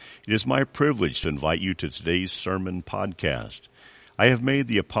It is my privilege to invite you to today's sermon podcast. I have made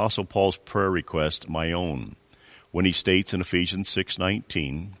the Apostle Paul's prayer request my own when he states in Ephesians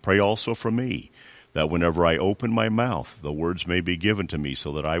 6:19, "Pray also for me, that whenever I open my mouth, the words may be given to me,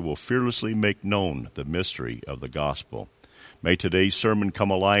 so that I will fearlessly make known the mystery of the gospel." May today's sermon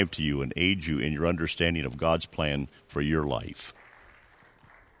come alive to you and aid you in your understanding of God's plan for your life.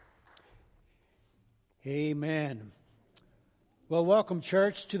 Amen. Well, welcome,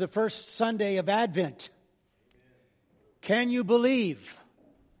 church, to the first Sunday of Advent. Can you believe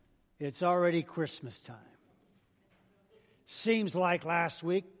it's already Christmas time? Seems like last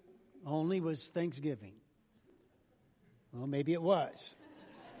week only was Thanksgiving. Well, maybe it was.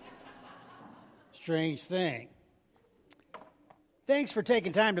 Strange thing. Thanks for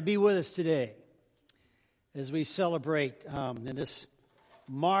taking time to be with us today as we celebrate in this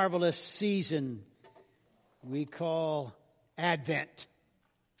marvelous season we call Advent.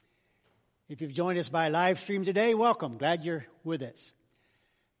 If you've joined us by live stream today, welcome. Glad you're with us.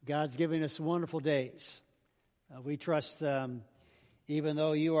 God's giving us wonderful days. We trust even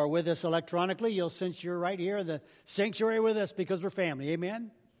though you are with us electronically, you'll sense you're right here in the sanctuary with us because we're family. Amen?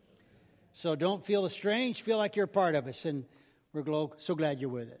 So don't feel estranged. Feel like you're a part of us. And we're so glad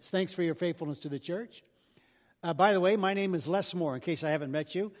you're with us. Thanks for your faithfulness to the church. By the way, my name is Les Moore, in case I haven't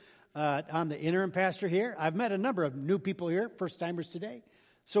met you. I'm the interim pastor here. I've met a number of new people here, first-timers today.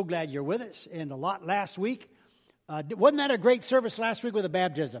 So glad you're with us. And a lot last week. Wasn't that a great service last week with a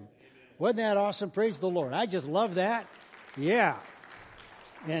baptism? Wasn't that awesome? Praise the Lord. I just love that. Yeah.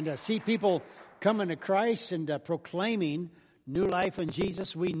 And see people coming to Christ and proclaiming new life in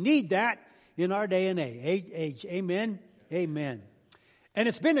Jesus. We need that in our day and age. Amen. Amen. And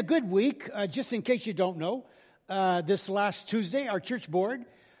it's been a good week. Just in case you don't know, this last Tuesday, our church board,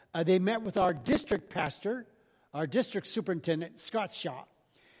 they met with our district pastor, our district superintendent, Scott Shaw.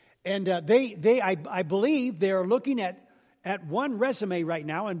 And I believe they are looking at one resume right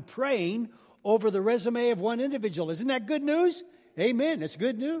now and praying over the resume of one individual. Isn't that good news? Amen. It's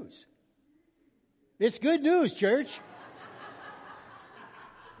good news. It's good news, church.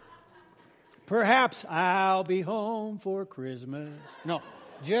 Perhaps I'll be home for Christmas. No,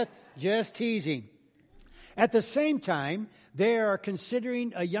 just teasing. At the same time, they are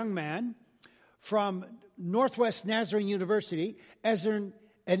considering a young man from Northwest Nazarene University as an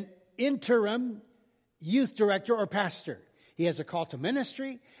interim youth director or pastor. He has a call to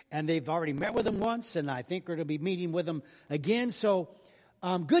ministry, and they've already met with him once, and I think we're going to be meeting with him again. So,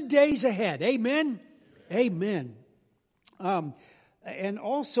 good days ahead. Amen? Amen. And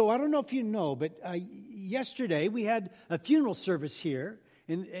also, I don't know if you know, but yesterday we had a funeral service here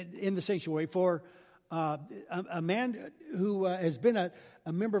in the sanctuary for a man who has been a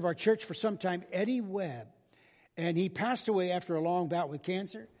member of our church for some time, Eddie Webb. And he passed away after a long bout with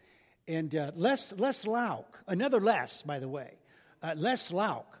cancer. And Les Lauk, another Les, by the way, Les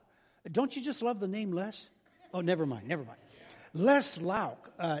Lauk. Don't you just love the name Les? Oh, never mind. Les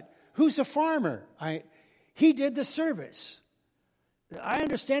Lauk, who's a farmer. He did the service. I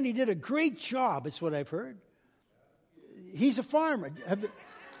understand he did a great job, is what I've heard. He's a farmer.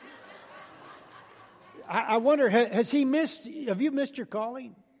 I wonder, have you missed your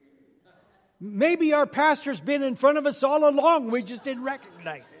calling? Maybe our pastor's been in front of us all along. We just didn't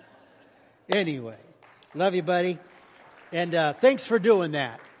recognize it. Anyway, love you, buddy. And thanks for doing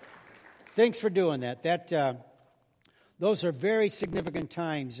that. Thanks for doing that. Those are very significant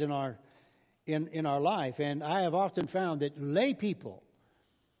times in our life. And I have often found that lay people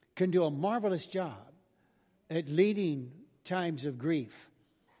can do a marvelous job at leading times of grief.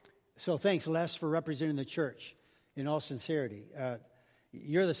 So thanks, Les, for representing the church in all sincerity.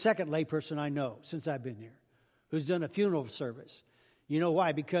 You're the second lay person I know since I've been here who's done a funeral service. You know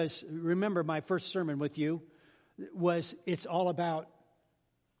why? Because remember my first sermon with you was it's all about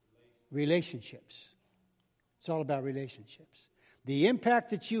relationships. It's all about relationships. The impact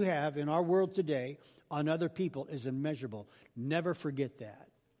that you have in our world today on other people is immeasurable. Never forget that.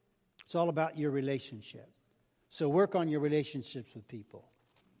 It's all about your relationship. So work on your relationships with people.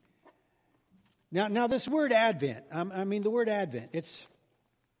 Now this word Advent, the word Advent,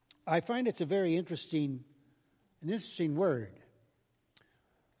 I find it's a very interesting word.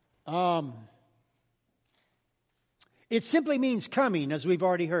 It simply means coming, as we've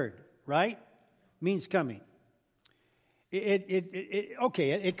already heard, right? Means coming. It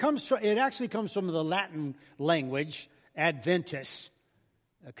actually comes from the Latin language, Adventus.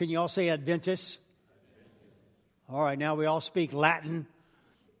 Can you all say Adventus? All right, now we all speak Latin.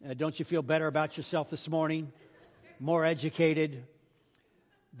 Don't you feel better about yourself this morning? More educated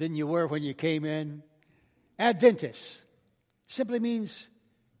than you were when you came in? Adventus simply means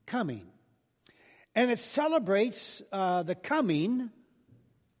coming. And it celebrates the coming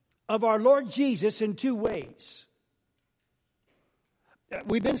of our Lord Jesus in two ways.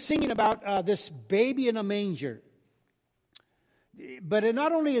 We've been singing about this baby in a manger. But it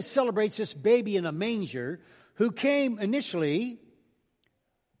not only celebrates this baby in a manger who came initially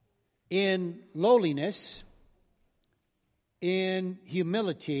in lowliness, in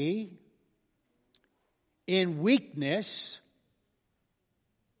humility, in weakness,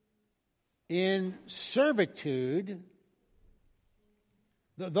 in servitude.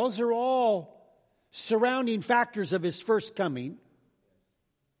 Those are all surrounding factors of his first coming.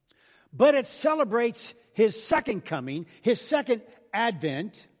 But it celebrates his second coming, his second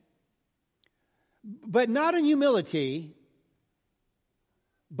advent, but not in humility,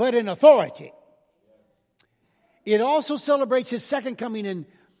 but in authority. It also celebrates his second coming in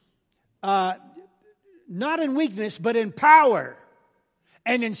not in weakness, but in power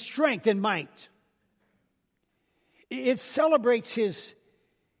and in strength and might. It celebrates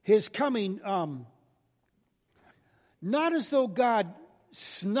his coming not as though God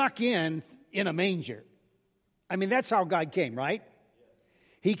snuck in a manger. I mean, that's how God came, right?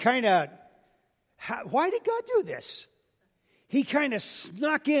 He kind of, why did God do this? He kind of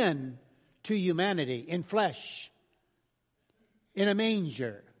snuck in to humanity in flesh, in a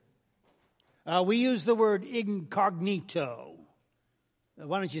manger. We use the word incognito.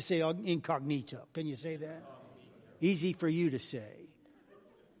 Why don't you say incognito? Can you say that? Easy for you to say.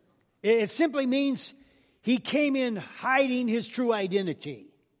 It simply means he came in hiding his true identity.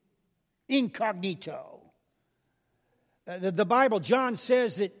 Incognito. The Bible, John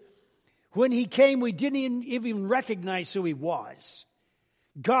says that when he came, we didn't even recognize who he was.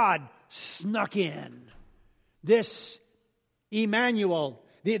 God snuck in. This Emmanuel,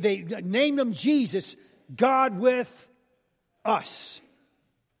 they named him Jesus, God with us.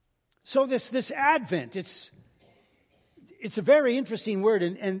 So this Advent, it's a very interesting word,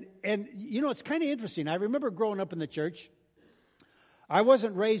 and you know, it's kind of interesting. I remember growing up in the church. I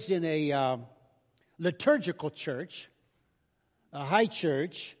wasn't raised in a liturgical church, a high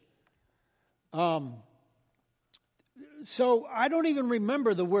church. So I don't even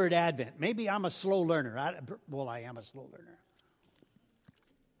remember the word Advent. Maybe I'm a slow learner. I am a slow learner.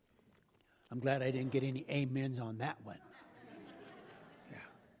 I'm glad I didn't get any amens on that one. Yeah.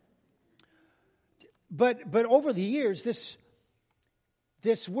 But over the years,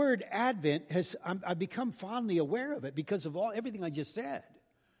 this word Advent I've become fondly aware of it because of everything I just said.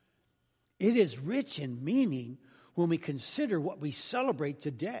 It is rich in meaning when we consider what we celebrate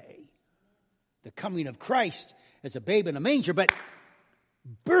today. The coming of Christ as a babe in a manger, but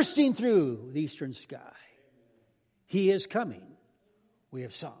bursting through the eastern sky. He is coming, we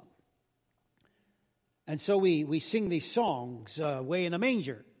have sung. And so we sing these songs, Way in a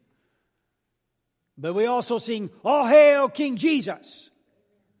Manger. But we also sing, All Hail King Jesus,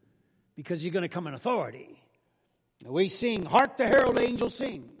 because you're going to come in authority. We sing, Hark the Herald Angels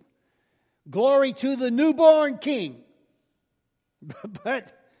Sing, Glory to the Newborn King.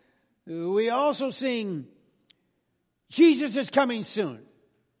 But we also sing, Jesus is coming soon.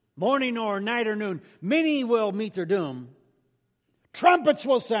 Morning or night or noon, many will meet their doom. Trumpets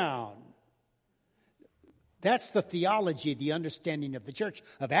will sound. That's the theology, the understanding of the church,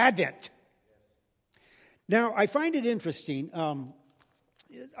 of Advent. Now, I find it interesting.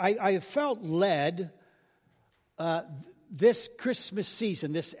 I felt led this Christmas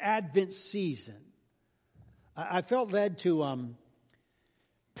season, this Advent season. I felt led to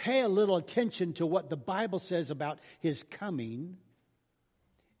pay a little attention to what the Bible says about his coming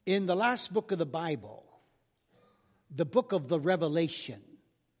in the last book of the Bible, the book of the Revelation.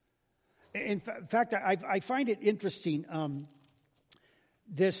 In fact, I find it interesting,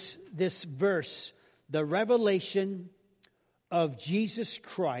 this verse, the revelation of Jesus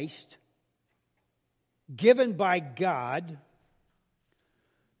Christ given by God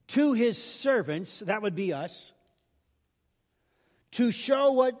to his servants, that would be us, to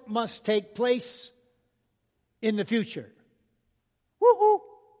show what must take place in the future. Woo-hoo!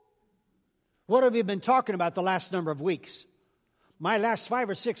 What have we been talking about the last number of weeks? My last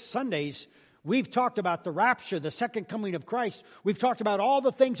 5 or 6 Sundays, we've talked about the rapture, the second coming of Christ. We've talked about all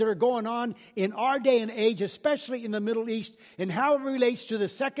the things that are going on in our day and age, especially in the Middle East, and how it relates to the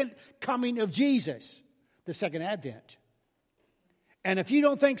second coming of Jesus, the second advent. And if you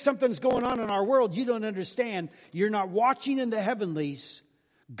don't think something's going on in our world, you don't understand. You're not watching in the heavenlies.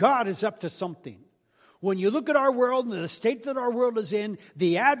 God is up to something. When you look at our world and the state that our world is in,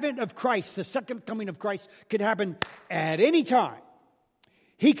 the advent of Christ, the second coming of Christ, could happen at any time.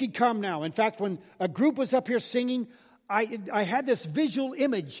 He could come now. In fact, when a group was up here singing, I had this visual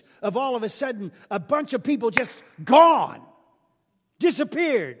image of all of a sudden a bunch of people just gone,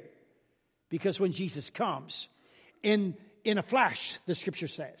 disappeared. Because when Jesus comes, in a flash, the Scripture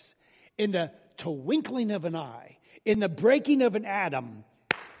says, in the twinkling of an eye, in the breaking of an atom,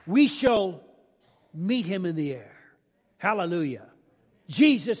 we shall meet him in the air. Hallelujah.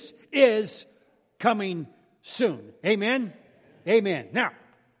 Jesus is coming soon. Amen? Amen. Now,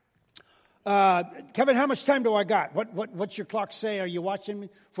 Kevin, how much time do I got? What's your clock say? Are you watching me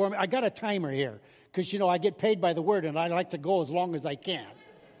for me? I got a timer here because, I get paid by the word and I like to go as long as I can.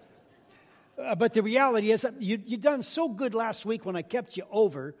 But the reality is that you done so good last week when I kept you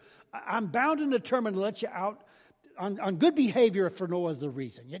over. I'm bound and determined to let you out on good behavior for no other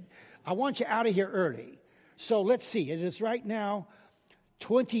reason. I want you out of here early. So let's see. It is right now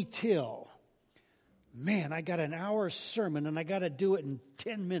 20 till. Man, I got an hour sermon and I got to do it in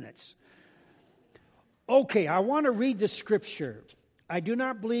 10 minutes. Okay, I want to read the Scripture. I do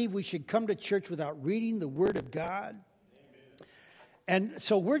not believe we should come to church without reading the Word of God. And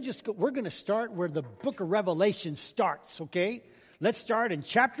so we're going to start where the book of Revelation starts, okay? Let's start in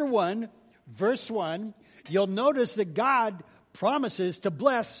chapter 1, verse 1. You'll notice that God promises to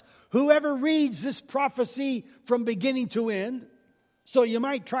bless whoever reads this prophecy from beginning to end. So you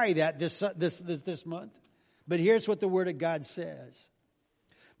might try that this month. But here's what the Word of God says.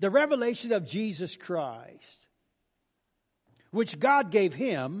 The revelation of Jesus Christ, which God gave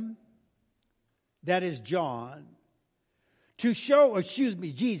him, that is John,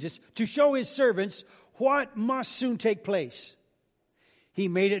 Jesus, to show his servants what must soon take place. He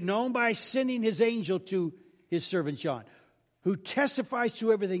made it known by sending his angel to his servant John, who testifies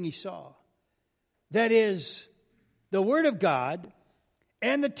to everything he saw. That is, the Word of God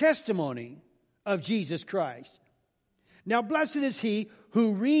and the testimony of Jesus Christ. Now, blessed is he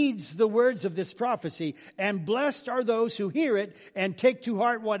who reads the words of this prophecy, and blessed are those who hear it and take to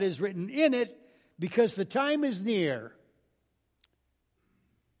heart what is written in it, because the time is near.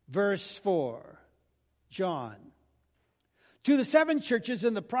 Verse 4, John. To the 7 churches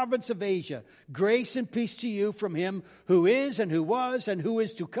in the province of Asia, grace and peace to you from him who is and who was and who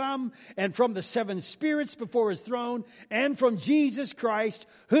is to come, and from the 7 spirits before his throne, and from Jesus Christ,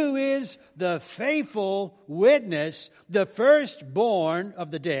 who is the faithful witness, the firstborn of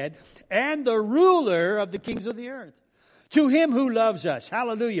the dead, and the ruler of the kings of the earth. To him who loves us,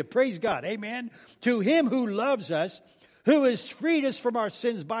 hallelujah, praise God, amen. To him who loves us, who has freed us from our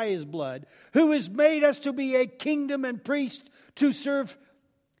sins by his blood, who has made us to be a kingdom and priest to serve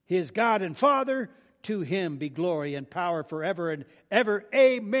his God and Father, to him be glory and power forever and ever.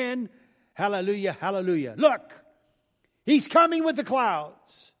 Amen. Hallelujah, hallelujah. Look, he's coming with the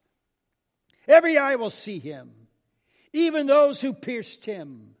clouds. Every eye will see him, even those who pierced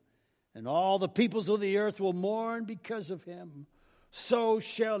him, and all the peoples of the earth will mourn because of him. So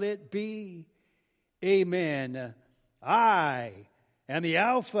shall it be. Amen. I am the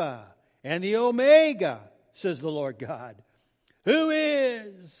Alpha and the Omega, says the Lord God, who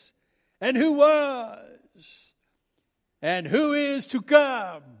is and who was and who is to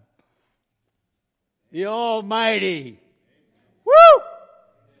come, the Almighty. Woo!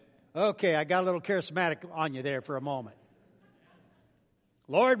 Okay, I got a little charismatic on you there for a moment.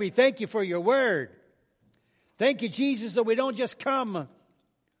 Lord, we thank you for your word. Thank you, Jesus, that we don't just come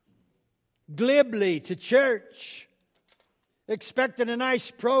glibly to church, expecting a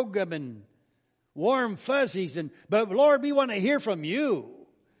nice program and warm fuzzies. But Lord, we want to hear from you,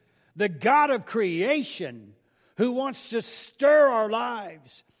 the God of creation, who wants to stir our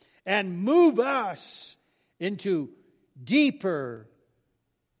lives and move us into deeper,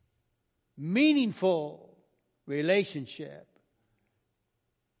 meaningful relationship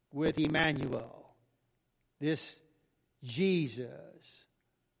with Emmanuel, this Jesus,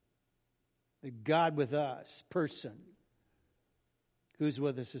 the God with us person, who's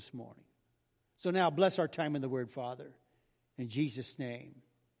with us this morning. So now bless our time in the Word, Father. In Jesus' name,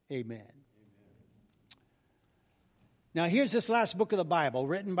 amen. Now here's this last book of the Bible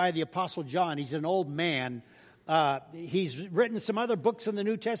written by the Apostle John. He's an old man. He's written some other books in the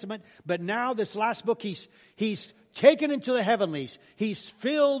New Testament, but now this last book he's taken into the heavenlies. He's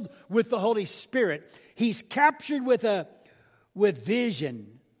filled with the Holy Spirit. He's captured with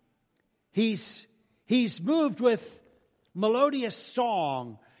vision. He's moved with melodious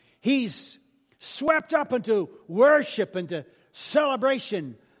song. He's swept up into worship, into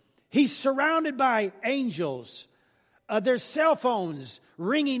celebration. He's surrounded by angels. There's cell phones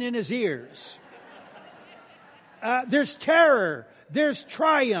ringing in his ears. There's terror. There's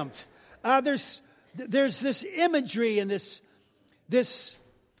triumph. There's this imagery and this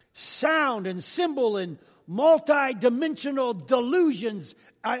sound and symbol and multi-dimensional delusions.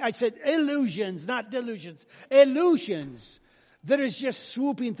 I said illusions, not delusions. Illusions that is just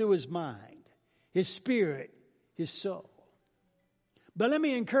swooping through his mind, his spirit, his soul. But let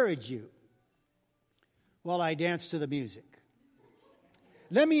me encourage you while I dance to the music.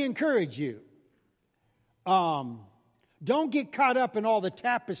 Let me encourage you. Don't get caught up in all the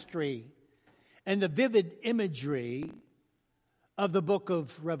tapestry and the vivid imagery of the book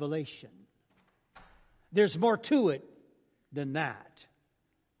of Revelation. There's more to it than that.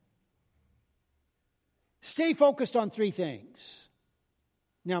 Stay focused on three things.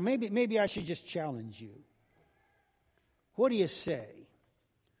 Now, maybe I should just challenge you. What do you say?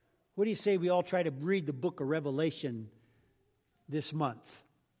 What do you say we all try to read the book of Revelation this month?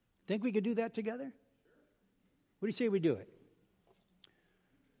 Think we could do that together? What do you say we do it?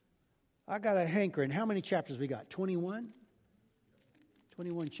 I got a hankering. How many chapters we got? 21?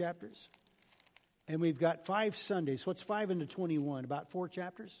 21 chapters. And we've got 5 Sundays. What's 5 into 21? About 4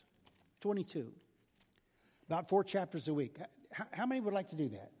 chapters? 22. About 4 chapters a week. How many would like to do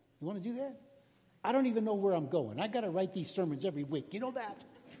that? You want to do that? I don't even know where I'm going. I got to write these sermons every week. You know that?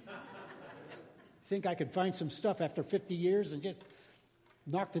 Think I could find some stuff after 50 years and just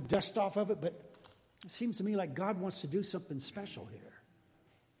knock the dust off of it? But it seems to me like God wants to do something special here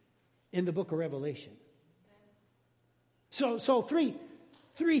in the book of Revelation. So three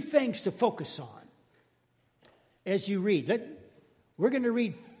things to focus on as you read. We're going to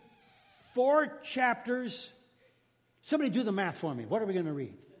read 4 chapters. Somebody do the math for me. What are we going to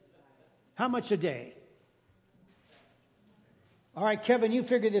read? How much a day? All right, Kevin, you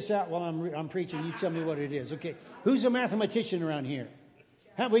figure this out while I'm preaching. You tell me what it is. Okay, who's a mathematician around here?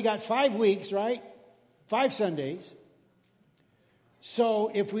 We got 5 weeks, right? 5 Sundays.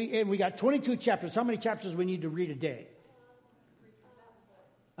 So we got 22 chapters. How many chapters we need to read a day?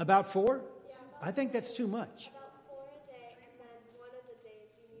 About 4? I think that's too much. About 4 a day, and then one of the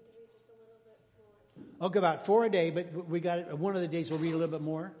days you need to read just a little bit more. Okay, about 4 a day, but we got it. One of the days we'll read a little bit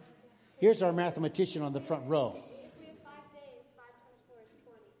more. Here's our mathematician on the front row. If we have 5 days, 5 times 4 is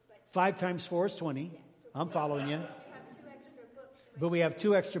 20. But 5 times 4 is 20. yeah, so I'm following you. we have 2 extra books. But we have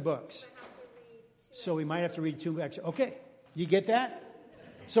 2 extra books. So we might have to read 2 extra. Okay, you get that?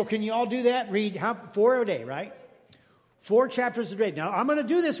 So can you all do that? Read 4 a day, right? 4 chapters a day. Now, I'm going to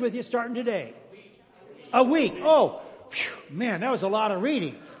do this with you starting today. A week. Oh, phew, man, that was a lot of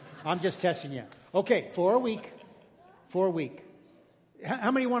reading. I'm just testing you. Okay, 4 a week. 4 a week.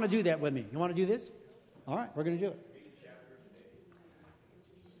 How many want to do that with me? You want to do this? All right, we're going to do it.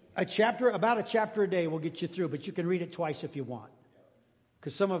 About a chapter a day will get you through, but you can read it twice if you want,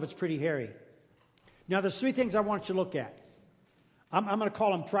 because some of it's pretty hairy. Now, there's 3 things I want you to look at. I'm going to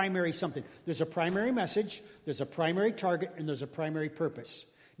call them primary something. There's a primary message, there's a primary target, and there's a primary purpose.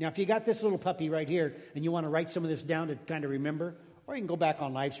 Now, if you got this little puppy right here and you want to write some of this down to kind of remember, or you can go back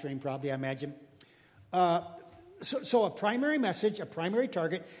on live stream probably, I imagine. So a primary message, a primary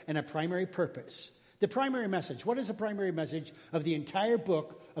target, and a primary purpose. The primary message. What is the primary message of the entire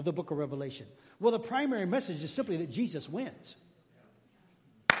book of the book of Revelation? Well, the primary message is simply that Jesus wins.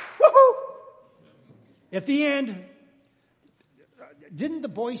 Woohoo! At the end, didn't the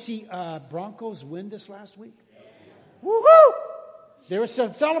Boise Broncos win this last week? Woohoo! There was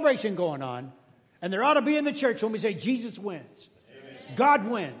some celebration going on, and there ought to be in the church when we say Jesus wins. God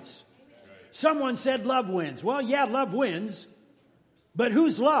wins. Someone said love wins. Well, yeah, love wins. But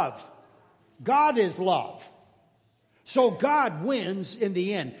who's love? God is love. So God wins in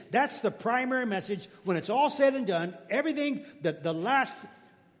the end. That's the primary message. When it's all said and done, everything, the last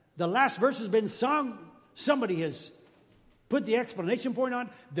verse has been sung. Somebody has put the explanation point on.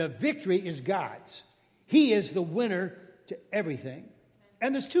 The victory is God's. He is the winner to everything.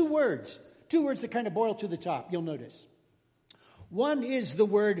 And there's 2 words. 2 words that kind of boil to the top. You'll notice. One is the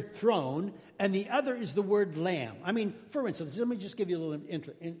word throne, and the other is the word lamb. I mean, for instance, let me just give you a little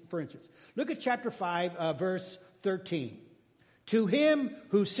for instance. Look at chapter 5, verse 13. To him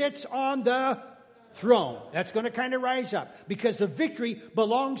who sits on the throne. That's going to kind of rise up, because the victory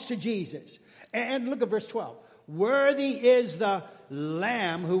belongs to Jesus. And look at verse 12. Worthy is the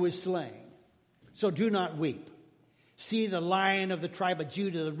Lamb who was slain. So do not weep. See the Lion of the tribe of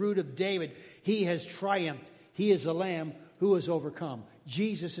Judah, the Root of David. He has triumphed. He is the Lamb who has overcome.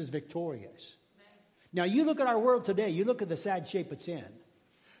 Jesus is victorious. Now, you look at our world today. You look at the sad shape it's in.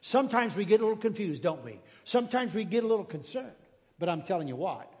 Sometimes we get a little confused, don't we? Sometimes we get a little concerned. But I'm telling you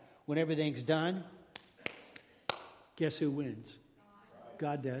what. When everything's done, guess who wins?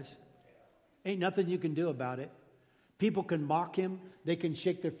 God does. Ain't nothing you can do about it. People can mock him. They can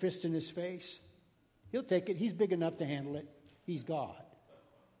shake their fist in his face. He'll take it. He's big enough to handle it. He's God.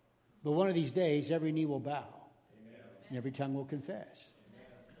 But one of these days, every knee will bow. Amen. And every tongue will confess. Amen.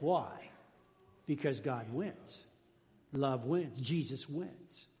 Why? Because God wins. Love wins. Jesus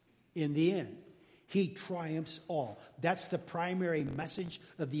wins. In the end, he triumphs all. That's the primary message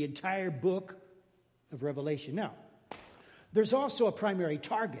of the entire book of Revelation. Now, there's also a primary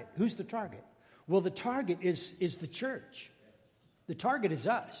target. Who's the target? Well, the target is the church. The target is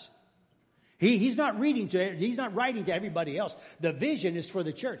us. He's not writing to everybody else. The vision is for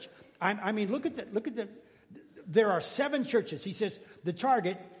the church. I mean, look at the. There are 7 churches. He says the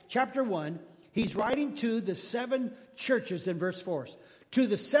target, chapter 1. He's writing to the 7 churches in verse 4. To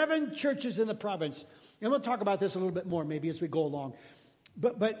the 7 churches in the province. And we'll talk about this a little bit more maybe as we go along.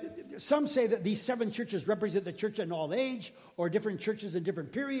 But some say that these 7 churches represent the church in all age or different churches in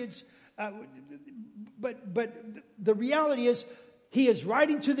different periods. But the reality is he is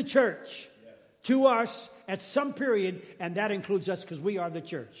writing to the church, to us at some period, and that includes us because we are the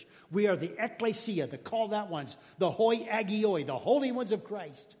church. We are the ecclesia, the called out ones, the hoi agioi, the holy ones of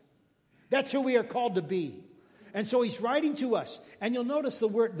Christ. That's who we are called to be. And so he's writing to us. And you'll notice the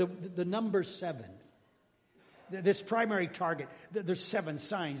word, the number 7. This primary target. There's 7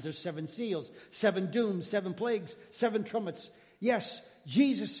 signs. There's 7 seals. 7 dooms. 7 plagues. 7 trumpets. Yes,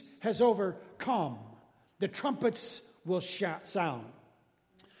 Jesus has overcome. The trumpets will sound.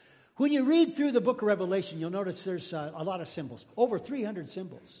 When you read through the book of Revelation, you'll notice there's a lot of symbols. Over 300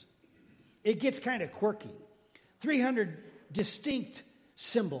 symbols. It gets kind of quirky. 300 distinct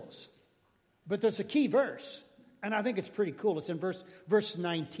symbols. But there's a key verse. And I think it's pretty cool. It's in verse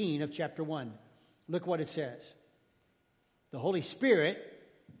 19 of chapter 1. Look what it says. The Holy Spirit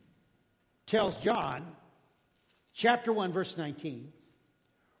tells John, chapter 1, verse 19,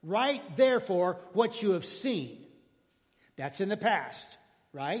 write therefore what you have seen. That's in the past,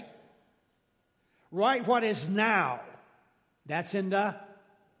 right? Write what is now. That's in the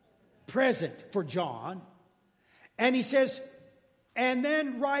present for John. And he says, and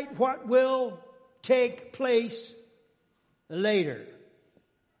then write what will take place later.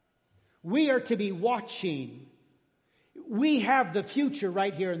 We are to be watching. We have the future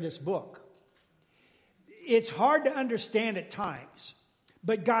right here in this book. It's hard to understand at times,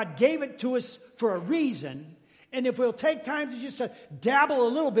 but God gave it to us for a reason. And if we'll take time to just dabble a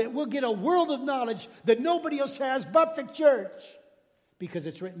little bit, we'll get a world of knowledge that nobody else has but the church, because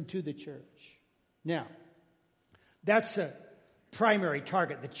it's written to the church. Now, that's the primary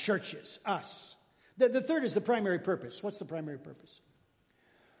target, the churches, us. The third is the primary purpose. What's the primary purpose?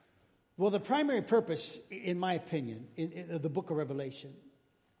 Well, the primary purpose, in my opinion, in the book of Revelation,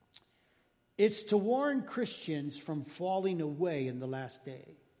 is to warn Christians from falling away in the last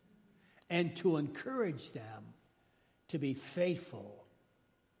day and to encourage them to be faithful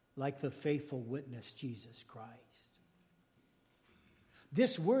like the faithful witness, Jesus Christ.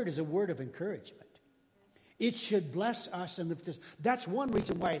 This word is a word of encouragement. It should bless us. And that's one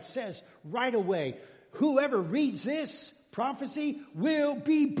reason why it says right away, whoever reads this prophecy will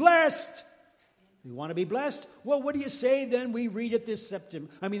be blessed. You want to be blessed? Well, what do you say then we read it this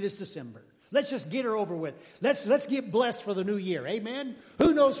December? Let's just get her over with. Let's get blessed for the new year. Amen?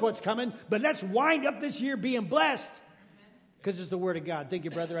 Who knows what's coming? But let's wind up this year being blessed. Because it's the word of God. Thank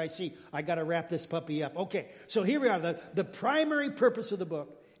you, brother. I got to wrap this puppy up. Okay, so here we are. The primary purpose of the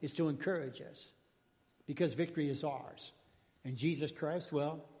book is to encourage us. Because victory is ours. And Jesus Christ,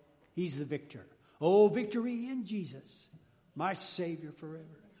 well, he's the victor. Oh, victory in Jesus, my Savior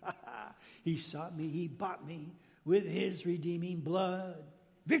forever. He sought me, he bought me with his redeeming blood.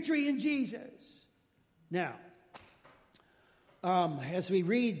 Victory in Jesus. Now, as we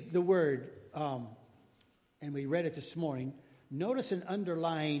read the word, and we read it this morning, notice an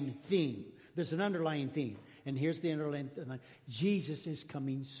underlying theme. There's an underlying theme. And here's the underlying theme. Jesus is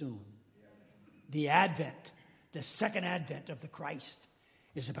coming soon. The advent, the second advent of the Christ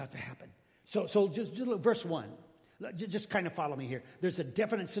is about to happen. So just verse 1. Just kind of follow me here. There's a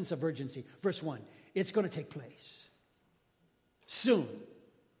definite sense of urgency. Verse 1, it's going to take place soon.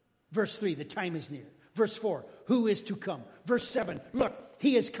 Verse 3, the time is near. Verse 4, who is to come? Verse 7, look,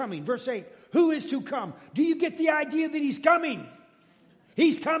 he is coming. Verse 8, who is to come? Do you get the idea that he's coming?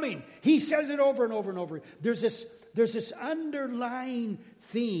 He's coming. He says it over and over and over. There's this underlying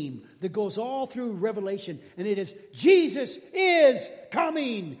theme that goes all through Revelation, and it is Jesus is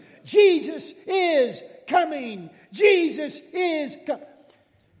coming. Jesus is coming. Jesus is coming.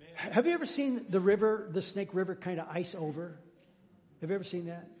 Have you ever seen the river, the Snake River, kind of ice over? Have you ever seen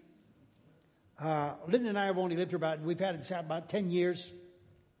that? Lyndon and I have only lived here we've had it about 10 years.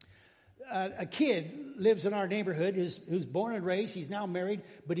 A kid lives in our neighborhood who's born and raised. He's now married,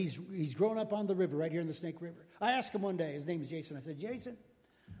 but he's grown up on the river right here in the Snake River. I asked him one day, his name is Jason. I said, Jason,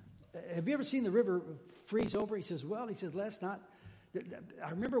 have you ever seen the river freeze over? He says, well, let's not. I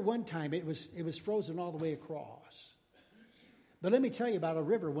remember one time it was frozen all the way across. But let me tell you about a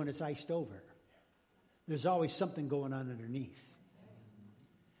river when it's iced over. There's always something going on underneath.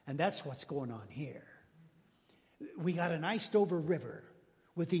 And that's what's going on here. We got an iced over river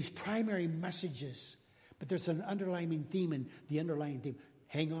with these primary messages, but there's an underlying theme, and the underlying theme,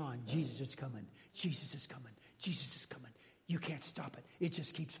 hang on, Jesus is coming, Jesus is coming, Jesus is coming. You can't stop it. It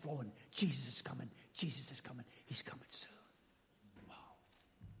just keeps flowing. Jesus is coming, Jesus is coming, he's coming soon. Wow.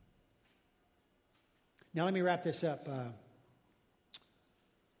 Now let me wrap this up.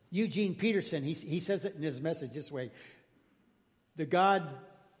 Eugene Peterson, he says it in his message this way. The God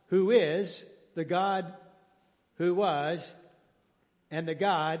who is, the God who was, and the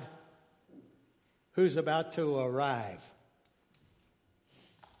God who's about to arrive.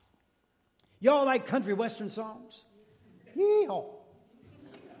 Y'all like country western songs? Yee-haw.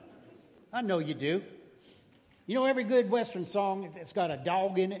 I know you do. You know every good western song, it's got a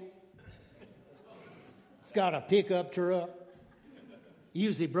dog in it. It's got a pickup truck.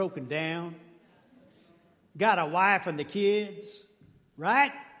 Usually broken down. Got a wife and the kids.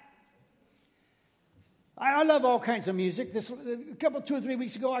 Right? I love all kinds of music. 2 or 3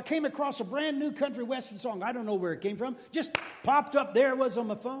 weeks ago, I came across a brand new country western song. I don't know where it came from. Just popped up. There it was on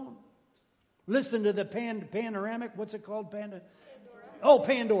my phone. Listen to the panoramic. What's it called? Pandora. Oh,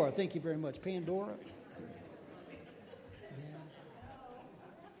 Pandora. Thank you very much. Pandora.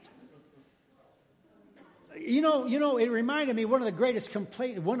 Yeah. You know, it reminded me one of the greatest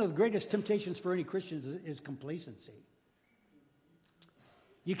temptations for any Christians is complacency.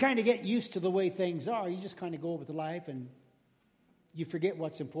 You kind of get used to the way things are. You just kind of go with life and you forget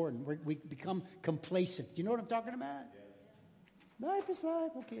what's important. We become complacent. Do you know what I'm talking about? Yes. Life is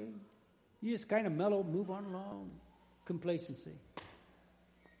life. Okay. You just kind of mellow, move on along. Complacency.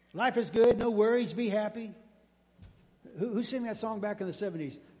 Life is good. No worries. Be happy. Who sang that song back in the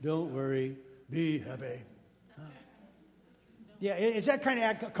 70s? Don't worry. Be happy. Yeah, it's that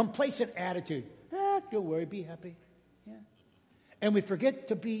kind of complacent attitude. Don't worry. Be happy. Yeah. And we forget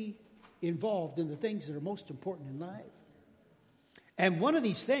to be involved in the things that are most important in life. And one of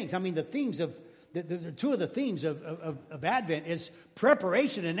these things, the themes of, the two of the themes of Advent is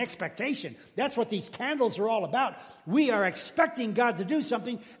preparation and expectation. That's what these candles are all about. We are expecting God to do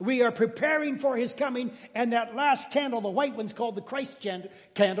something. We are preparing for his coming. And that last candle, the white one's called the Christ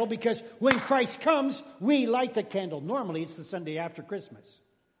candle, because when Christ comes, we light the candle. Normally, it's the Sunday after Christmas.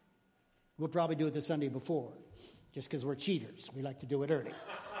 We'll probably do it the Sunday before. Just because we're cheaters. We like to do it early.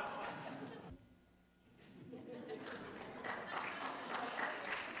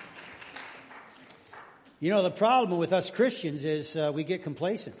 You know, the problem with us Christians is we get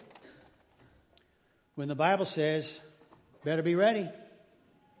complacent. When the Bible says, better be ready.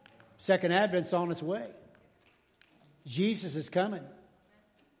 Second Advent's on its way. Jesus is coming.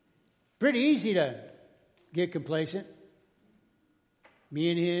 Pretty easy to get complacent. Me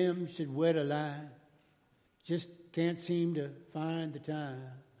and him should wed a lie. Just can't seem to find the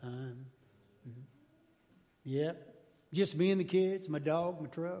time. Yep. Just me and the kids, my dog, my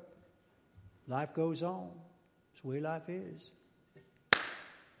truck. Life goes on. It's the way life is.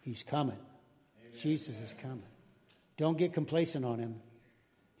 He's coming. Amen. Jesus is coming. Don't get complacent on him.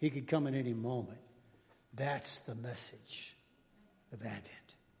 He could come at any moment. That's the message of Advent.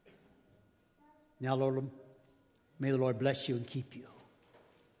 Now, Lord, may the Lord bless you and keep you.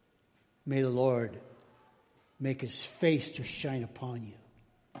 May the Lord make his face to shine upon you.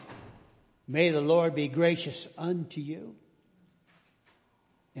 May the Lord be gracious unto you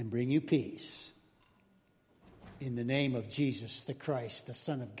and bring you peace. In the name of Jesus, the Christ, the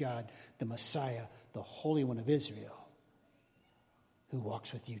Son of God, the Messiah, the Holy One of Israel, who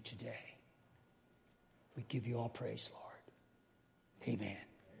walks with you today. We give you all praise, Lord. Amen.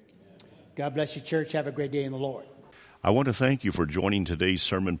 God bless you, church. Have a great day in the Lord. I want to thank you for joining today's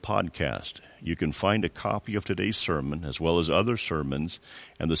sermon podcast. You can find a copy of today's sermon, as well as other sermons,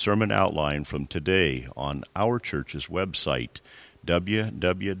 and the sermon outline from today on our church's website,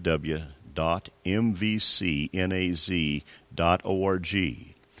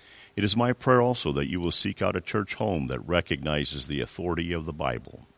 www.mvcnaz.org. It is my prayer also that you will seek out a church home that recognizes the authority of the Bible.